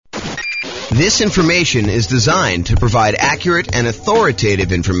This information is designed to provide accurate and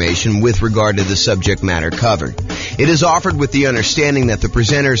authoritative information with regard to the subject matter covered. It is offered with the understanding that the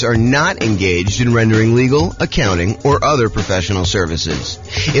presenters are not engaged in rendering legal, accounting, or other professional services.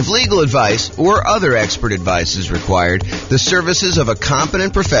 If legal advice or other expert advice is required, the services of a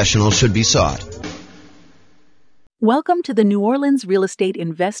competent professional should be sought. Welcome to the New Orleans Real Estate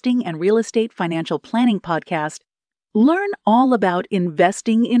Investing and Real Estate Financial Planning Podcast. Learn all about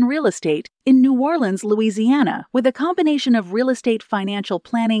investing in real estate in New Orleans, Louisiana, with a combination of real estate financial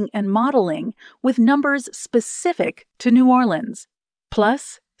planning and modeling with numbers specific to New Orleans.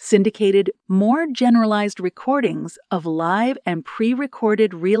 Plus, syndicated, more generalized recordings of live and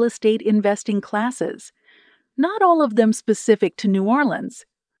pre-recorded real estate investing classes, not all of them specific to New Orleans.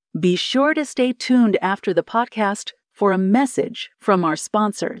 Be sure to stay tuned after the podcast for a message from our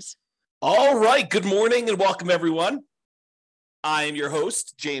sponsors. All right. Good morning and welcome, everyone. I am your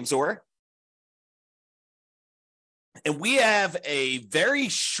host, James Orr. And we have a very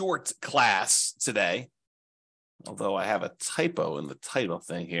short class today, although I have a typo in the title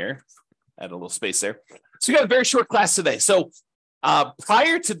thing here. Add a little space there. So we got a very short class today. So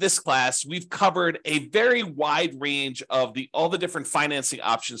prior to this class, we've covered a very wide range of all the different financing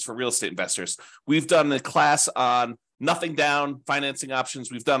options for real estate investors. We've done a class on nothing down financing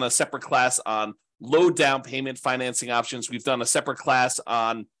options. We've done a separate class on low down payment financing options. We've done a separate class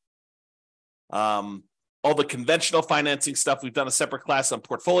on all the conventional financing stuff. We've done a separate class on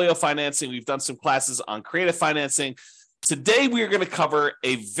portfolio financing. We've done some classes on creative financing. Today, we are going to cover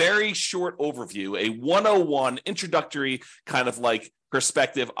a very short overview, a 101 introductory kind of like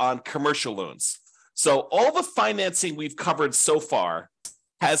perspective on commercial loans. So all the financing we've covered so far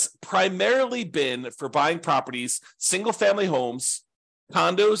has primarily been for buying properties, single-family homes,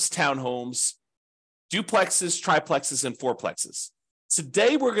 condos, townhomes, duplexes, triplexes, and fourplexes.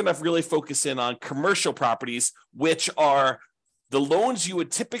 Today, we're going to really focus in on commercial properties, which are the loans you would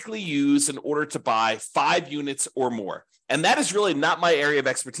typically use in order to buy 5 units or more. And that is really not my area of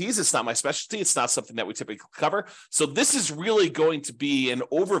expertise. It's not my specialty. It's not something that we typically cover. So this is really going to be an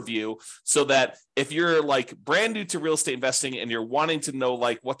overview so that if you're like brand new to real estate investing and you're wanting to know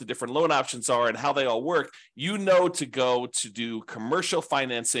like what the different loan options are and how they all work, you know to go to do commercial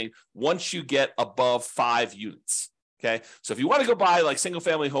financing once you get above 5 units. Okay, so if you want to go buy like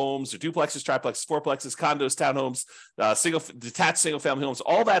single-family homes or duplexes, triplexes, fourplexes, condos, townhomes, detached single-family homes,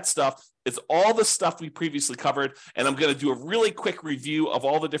 all that stuff, it's all the stuff we previously covered. And I'm going to do a really quick review of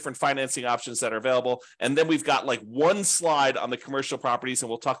all the different financing options that are available. And then we've got like one slide on the commercial properties, and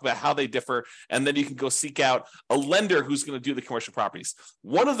we'll talk about how they differ. And then you can go seek out a lender who's going to do the commercial properties.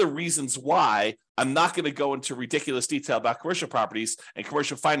 One of the reasons why I'm not going to go into ridiculous detail about commercial properties and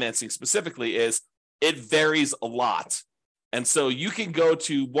commercial financing specifically is it varies a lot. And so you can go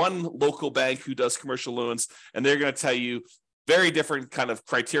to one local bank who does commercial loans, and they're going to tell you very different kind of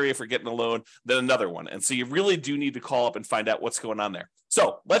criteria for getting a loan than another one. And so you really do need to call up and find out what's going on there.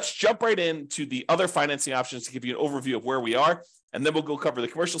 So let's jump right into the other financing options to give you an overview of where we are, and then we'll go cover the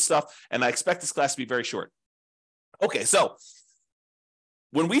commercial stuff. And I expect this class to be very short. Okay, so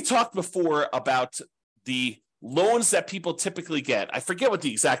when we talked before about the loans that people typically get, I forget what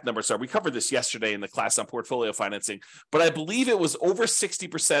the exact numbers are. We covered this yesterday in the class on portfolio financing, but I believe it was over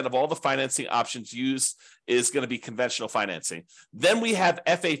 60% of all the financing options used is going to be conventional financing. Then we have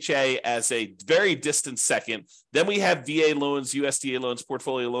FHA as a very distant second. Then we have VA loans, USDA loans,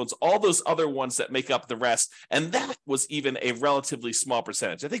 portfolio loans, all those other ones that make up the rest. And that was even a relatively small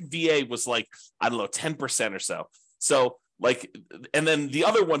percentage. I think VA was like, 10% or so. So and then the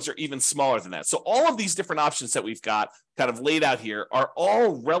other ones are even smaller than that. So all of these different options that we've got kind of laid out here are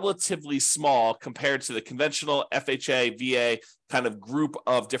all relatively small compared to the conventional FHA, VA kind of group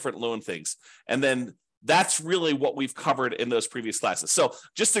of different loan things. And then that's really what we've covered in those previous classes. So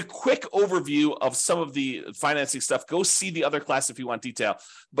just a quick overview of some of the financing stuff. Go see the other class if you want detail.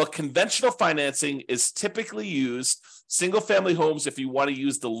 But conventional financing is typically used single family homes if you want to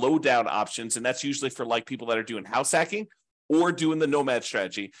use the low down options. And that's usually for like people that are doing house hacking or doing the nomad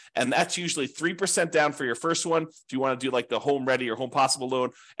strategy. And that's usually 3% down for your first one if you want to do like the home ready or home possible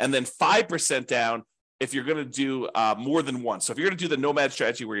loan, and then 5% down if you're going to do more than one. So if you're going to do the nomad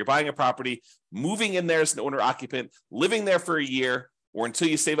strategy where you're buying a property, moving in there as an owner occupant, living there for a year, or until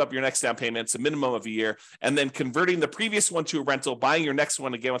you save up your next down payment, it's a minimum of a year, and then converting the previous one to a rental, buying your next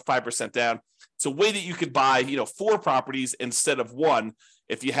one again with 5% down. It's a way that you could buy, 4 properties instead of one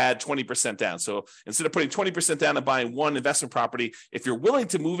if you had 20% down. So instead of putting 20% down and buying one investment property, if you're willing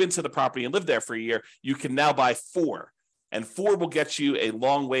to move into the property and live there for a year, you can now buy 4. And 4 will get you a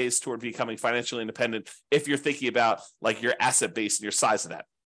long ways toward becoming financially independent if you're thinking about like your asset base and your size of that.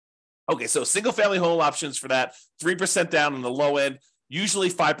 Okay, so single family home options for that, 3% down on the low end, usually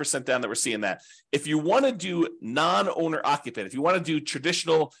 5% down that we're seeing that. If you want to do non-owner occupant, if you want to do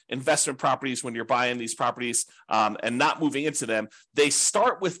traditional investment properties when you're buying these properties and not moving into them, they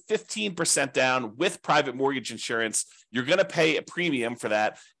start with 15% down with private mortgage insurance. You're going to pay a premium for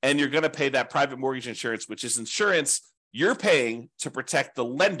that, and you're going to pay that private mortgage insurance, which is insurance you're paying to protect the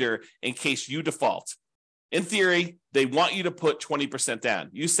lender in case you default. In theory, they want you to put 20% down.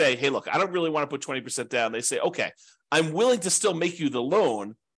 You say, hey, look, I don't really want to put 20% down. They say, okay, I'm willing to still make you the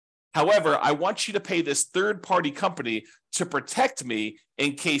loan. However, I want you to pay this third-party company to protect me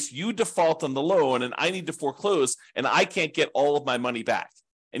in case you default on the loan and I need to foreclose and I can't get all of my money back.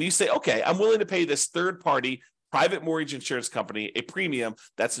 And you say, okay, I'm willing to pay this third-party private mortgage insurance company a premium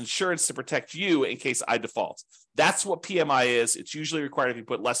that's insurance to protect you in case I default. That's what PMI is. It's usually required if you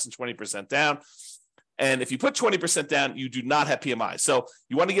put less than 20% down. And if you put 20% down, you do not have PMI. So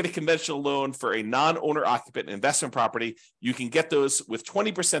you want to get a conventional loan for a non-owner occupant investment property, you can get those with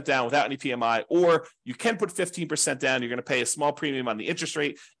 20% down without any PMI, or you can put 15% down. You're going to pay a small premium on the interest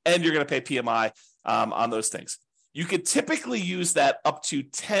rate, and you're going to pay PMI on those things. You could typically use that up to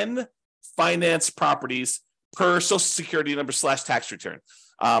 10 finance properties per Social Security number / tax return.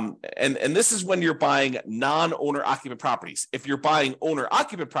 And this is when you're buying non-owner occupant properties. If you're buying owner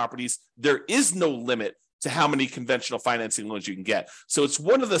occupant properties, there is no limit to how many conventional financing loans you can get. So it's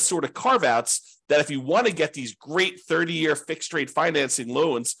one of the sort of carve-outs that if you want to get these great 30-year fixed rate financing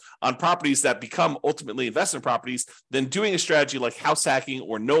loans on properties that become ultimately investment properties, then doing a strategy like house hacking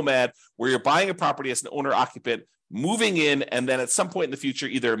or Nomad, where you're buying a property as an owner occupant, moving in, and then at some point in the future,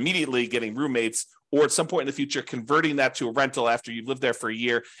 either immediately getting roommates or at some point in the future, converting that to a rental after you've lived there for a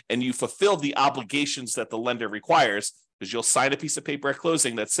year and you fulfill the obligations that the lender requires, because you'll sign a piece of paper at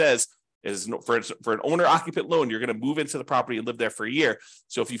closing that says, for an owner-occupant loan, you're going to move into the property and live there for a year.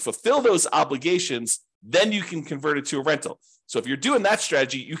 So if you fulfill those obligations, then you can convert it to a rental. So if you're doing that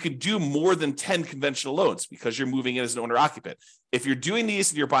strategy, you can do more than 10 conventional loans because you're moving in as an owner-occupant. If you're doing these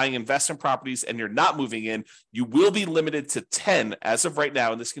and you're buying investment properties and you're not moving in, you will be limited to 10 as of right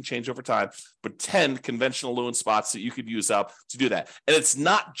now, and this can change over time, but 10 conventional loan spots that you could use up to do that. And it's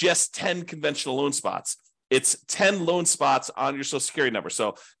not just 10 conventional loan spots. It's 10 loan spots on your Social Security number.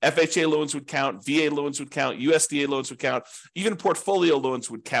 So FHA loans would count, VA loans would count, USDA loans would count, even portfolio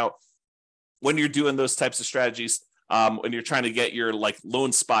loans would count when you're doing those types of strategies, when you're trying to get your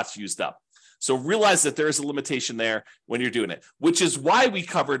loan spots used up. So realize that there is a limitation there when you're doing it, which is why we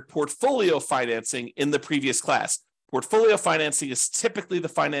covered portfolio financing in the previous class. Portfolio financing is typically the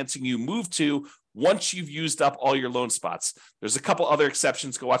financing you move to once you've used up all your loan spots. There's a couple other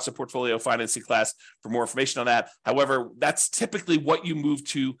exceptions. Go watch the portfolio financing class for more information on that. However, that's typically what you move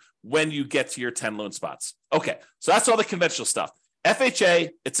to when you get to your 10 loan spots. Okay, so that's all the conventional stuff.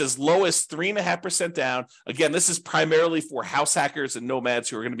 FHA, it's as low as 3.5% down. Again, this is primarily for house hackers and nomads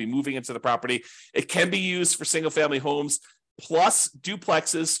who are going to be moving into the property. It can be used for single-family homes, plus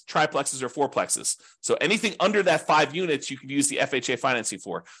duplexes, triplexes, or fourplexes. So anything under that 5 units, you can use the FHA financing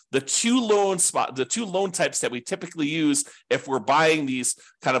for. The two loan types that we typically use if we're buying these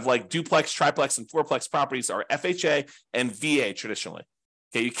kind of like duplex, triplex, and fourplex properties are FHA and VA traditionally.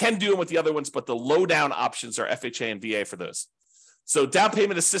 Okay, you can do them with the other ones, but the low down options are FHA and VA for those. So down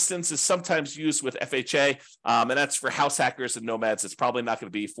payment assistance is sometimes used with FHA, and that's for house hackers and nomads. It's probably not going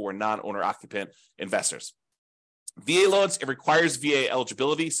to be for non-owner occupant investors. VA loans, it requires VA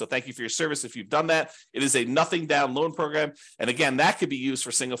eligibility. So thank you for your service if you've done that. It is a nothing down loan program. And again, that could be used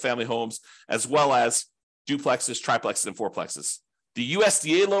for single family homes as well as duplexes, triplexes, and fourplexes. The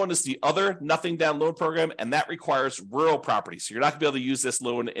USDA loan is the other nothing down loan program, and that requires rural property. So you're not going to be able to use this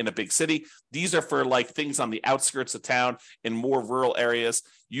loan in a big city. These are for like things on the outskirts of town in more rural areas.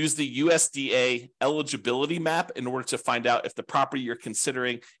 Use the USDA eligibility map in order to find out if the property you're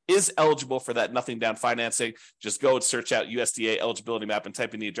considering is eligible for that nothing down financing. Just go and search out USDA eligibility map and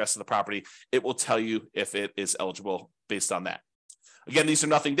type in the address of the property. It will tell you if it is eligible based on that. Again, these are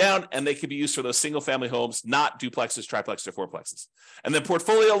nothing down, and they can be used for those single-family homes, not duplexes, triplexes, or fourplexes. And then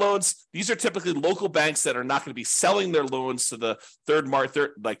portfolio loans, these are typically local banks that are not going to be selling their loans to the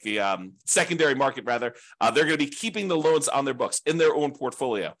secondary market, rather. They're going to be keeping the loans on their books in their own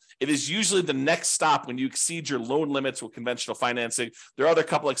portfolio. It is usually the next stop when you exceed your loan limits with conventional financing. There are other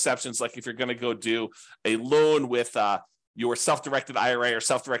couple exceptions, like if you're going to go do a loan with your self-directed IRA or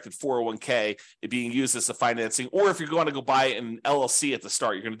self-directed 401k being used as a financing, or if you're going to go buy an LLC at the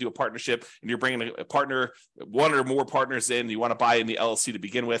start, you're going to do a partnership and you're bringing a partner, one or more partners in, you want to buy in the LLC to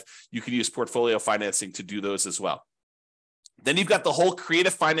begin with, you can use portfolio financing to do those as well. Then you've got the whole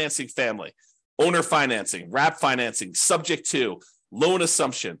creative financing family, owner financing, wrap financing, subject to. loan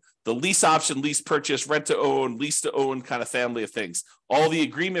assumption, the lease option, lease purchase, rent to own, lease to own kind of family of things, all the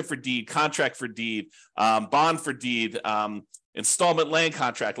agreement for deed, contract for deed, bond for deed, installment land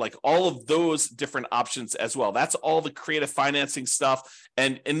contract, like all of those different options as well. That's all the creative financing stuff.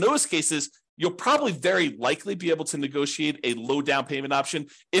 And in those cases, you'll probably very likely be able to negotiate a low down payment option,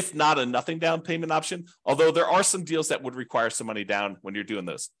 if not a nothing down payment option, although there are some deals that would require some money down when you're doing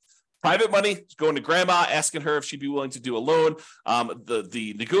those. Private money, going to grandma, asking her if she'd be willing to do a loan.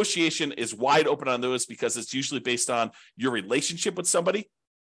 The negotiation is wide open on those because it's usually based on your relationship with somebody.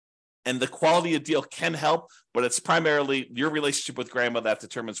 And the quality of deal can help, but it's primarily your relationship with grandma that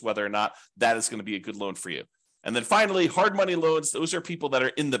determines whether or not that is going to be a good loan for you. And then finally, hard money loans. Those are people that are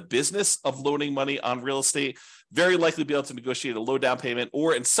in the business of loaning money on real estate, very likely be able to negotiate a low down payment,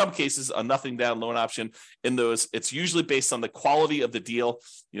 or in some cases, a nothing down loan option. In those, it's usually based on the quality of the deal.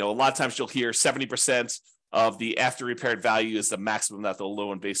 You know, a lot of times you'll hear 70% of the after repaired value is the maximum that they'll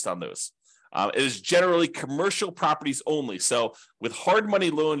loan based on those. It is generally commercial properties only. So with hard money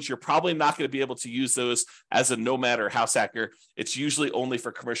loans, you're probably not going to be able to use those as a nomad or house hacker. It's usually only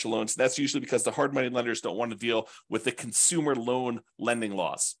for commercial loans. That's usually because the hard money lenders don't want to deal with the consumer loan lending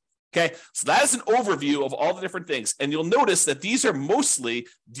laws. Okay, so that is an overview of all the different things. And you'll notice that these are mostly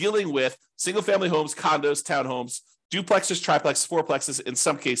dealing with single family homes, condos, townhomes, duplexes, triplexes, fourplexes in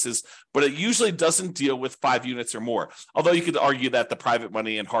some cases, but it usually doesn't deal with 5 units or more. Although you could argue that the private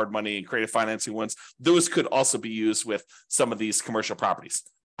money and hard money and creative financing ones, those could also be used with some of these commercial properties.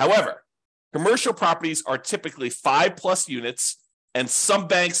 However, commercial properties are typically 5+ units, and some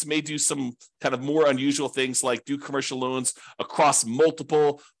banks may do some kind of more unusual things like do commercial loans across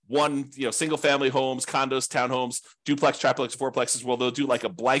multiple single family homes, condos, townhomes, duplex, triplex, fourplexes. Well, they'll do like a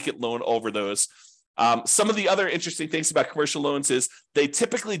blanket loan over those. Some of the other interesting things about commercial loans is they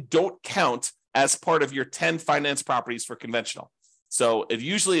typically don't count as part of your 10 finance properties for conventional. So it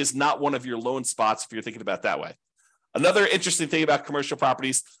usually is not one of your loan spots if you're thinking about it that way. Another interesting thing about commercial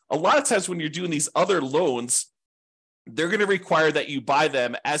properties, a lot of times when you're doing these other loans, they're going to require that you buy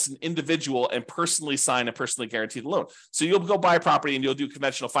them as an individual and personally sign and personally guarantee the loan. So you'll go buy a property and you'll do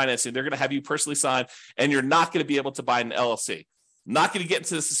conventional financing. They're going to have you personally sign, and you're not going to be able to buy an LLC. Not going to get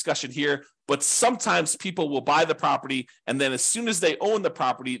into this discussion here, but sometimes people will buy the property, and then as soon as they own the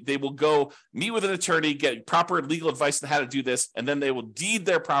property, they will go meet with an attorney, get proper legal advice on how to do this, and then they will deed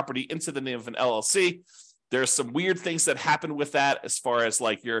their property into the name of an LLC. There's some weird things that happen with that as far as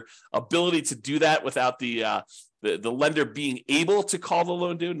like your ability to do that without the lender being able to call the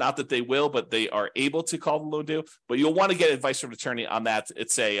loan due. Not that they will, but they are able to call the loan due. But you'll want to get advice from an attorney on that.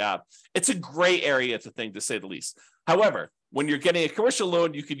 It's a gray area to say the least. However, when you're getting a commercial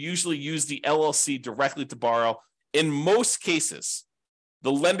loan, you could usually use the LLC directly to borrow. In most cases,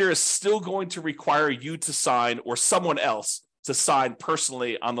 the lender is still going to require you to sign or someone else to sign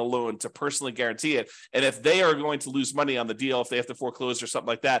personally on the loan to personally guarantee it. And if they are going to lose money on the deal, if they have to foreclose or something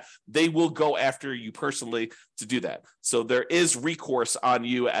like that, they will go after you personally to do that. So there is recourse on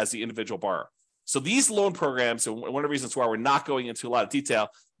you as the individual borrower. So these loan programs, and one of the reasons why we're not going into a lot of detail,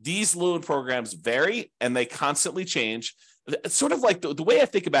 these loan programs vary and they constantly change. It's sort of like the way I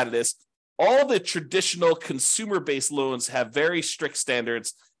think about it is all the traditional consumer-based loans have very strict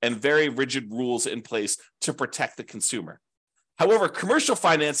standards and very rigid rules in place to protect the consumer. However, commercial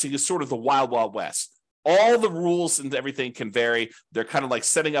financing is sort of the wild, wild west. All the rules and everything can vary. They're kind of like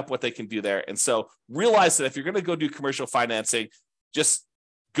setting up what they can do there. And so realize that if you're going to go do commercial financing, just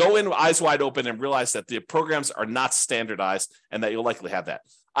go in eyes wide open and realize that the programs are not standardized and that you'll likely have that.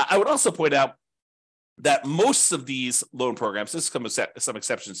 I would also point out that most of these loan programs, there's some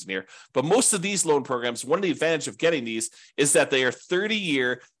exceptions in here, but most of these loan programs, one of the advantages of getting these is that they are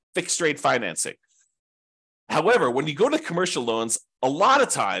 30-year fixed rate financing. However, when you go to commercial loans, a lot of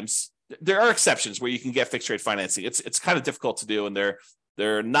times there are exceptions where you can get fixed rate financing. It's kind of difficult to do, and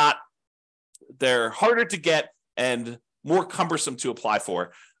they're harder to get and more cumbersome to apply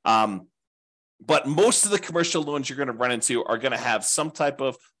for. But most of the commercial loans you're going to run into are going to have some type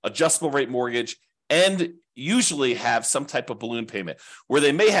of adjustable rate mortgage and usually have some type of balloon payment where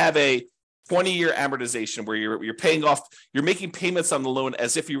they may have a 20-year amortization where you're paying off, you're making payments on the loan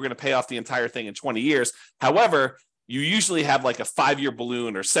as if you were going to pay off the entire thing in 20 years. However, you usually have like a 5-year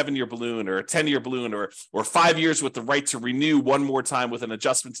balloon or 7-year balloon or a 10-year balloon or 5 years with the right to renew one more time with an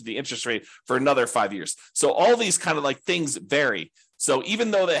adjustment to the interest rate for another 5 years. So all these kind of like things vary. So even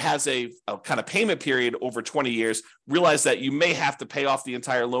though that has a kind of payment period over 20 years, realize that you may have to pay off the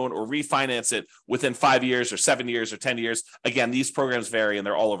entire loan or refinance it within 5 years or 7 years or 10 years. Again, these programs vary and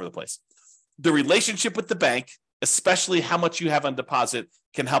they're all over the place. The relationship with the bank, especially how much you have on deposit,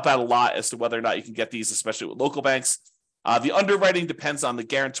 can help out a lot as to whether or not you can get these, especially with local banks. The underwriting depends on the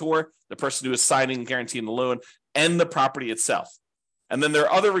guarantor, the person who is signing and guaranteeing the loan, and the property itself. And then there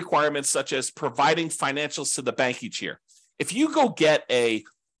are other requirements such as providing financials to the bank each year. If you go get a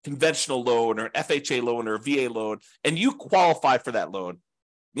conventional loan or an FHA loan or a VA loan and you qualify for that loan,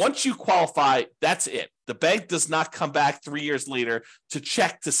 once you qualify, that's it. The bank does not come back 3 years later to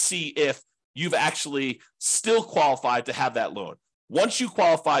check to see if you've actually still qualified to have that loan. Once you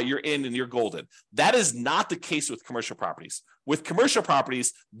qualify, you're in and you're golden. That is not the case with commercial properties. With commercial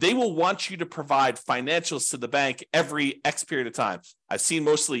properties, they will want you to provide financials to the bank every X period of time. I've seen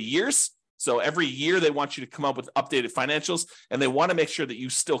mostly years. So every year they want you to come up with updated financials, and they want to make sure that you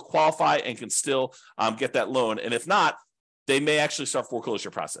still qualify and can still get that loan. And if not, they may actually start foreclosure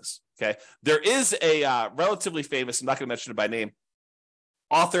process. Okay. There is a relatively famous, I'm not going to mention it by name,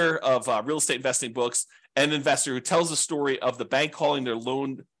 author of real estate investing books, an investor who tells the story of the bank calling their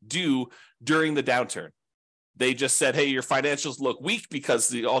loan due during the downturn. They just said, hey, your financials look weak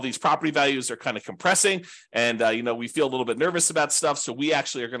because all these property values are kind of compressing. And, we feel a little bit nervous about stuff. So we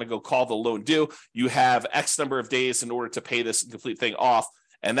actually are going to go call the loan due. You have X number of days in order to pay this complete thing off.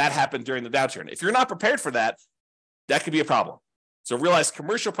 And that happened during the downturn. If you're not prepared for that, that could be a problem. So realize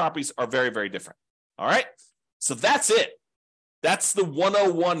commercial properties are very, very different. All right. So that's it. That's the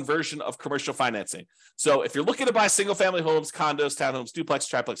 101 version of commercial financing. So if you're looking to buy single family homes, condos, townhomes, duplex,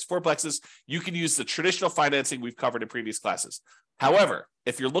 triplex, fourplexes, you can use the traditional financing we've covered in previous classes. However,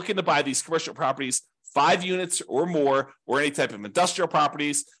 if you're looking to buy these commercial properties, 5 units or more, or any type of industrial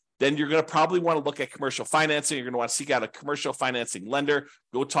properties, then you're going to probably want to look at commercial financing. You're going to want to seek out a commercial financing lender.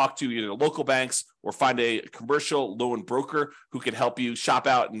 Go talk to either local banks or find a commercial loan broker who can help you shop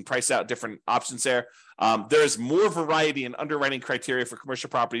out and price out different options there. There's more variety in underwriting criteria for commercial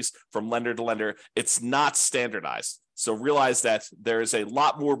properties from lender to lender. It's not standardized. So realize that there is a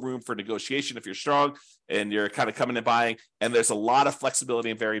lot more room for negotiation if you're strong and you're kind of coming and buying. And there's a lot of flexibility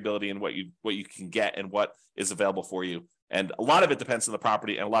and variability in what you can get and what is available for you. And a lot of it depends on the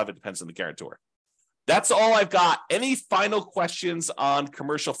property and a lot of it depends on the guarantor. That's all I've got. Any final questions on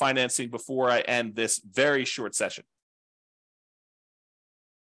commercial financing before I end this very short session?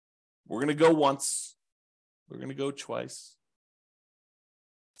 We're going to go once. We're going to go twice.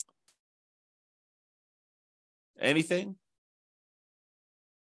 Anything?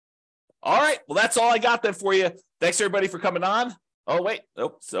 All right. Well, that's all I got then for you. Thanks, everybody, for coming on. Oh, wait.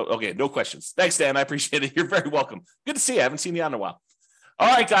 Nope. So, okay. No questions. Thanks, Dan. I appreciate it. You're very welcome. Good to see you. I haven't seen you in a while.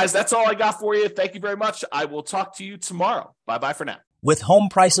 All right, guys. That's all I got for you. Thank you very much. I will talk to you tomorrow. Bye-bye for now. With home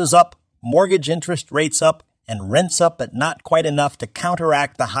prices up, mortgage interest rates up, and rents up but not quite enough to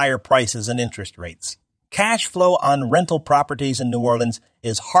counteract the higher prices and interest rates, cash flow on rental properties in New Orleans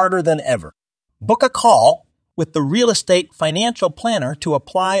is harder than ever. Book a call with the Real Estate Financial Planner to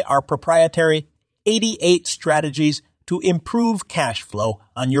apply our proprietary 88 strategies to improve cash flow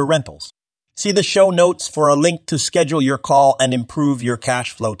on your rentals. See the show notes for a link to schedule your call and improve your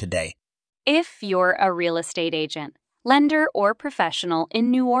cash flow today. If you're a real estate agent, lender, or professional in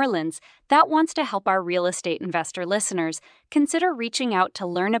New Orleans that wants to help our real estate investor listeners, consider reaching out to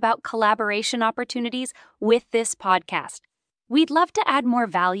learn about collaboration opportunities with this podcast. We'd love to add more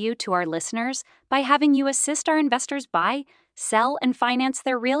value to our listeners by having you assist our investors buy, sell, and finance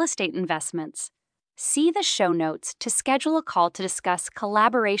their real estate investments. See the show notes to schedule a call to discuss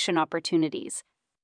collaboration opportunities.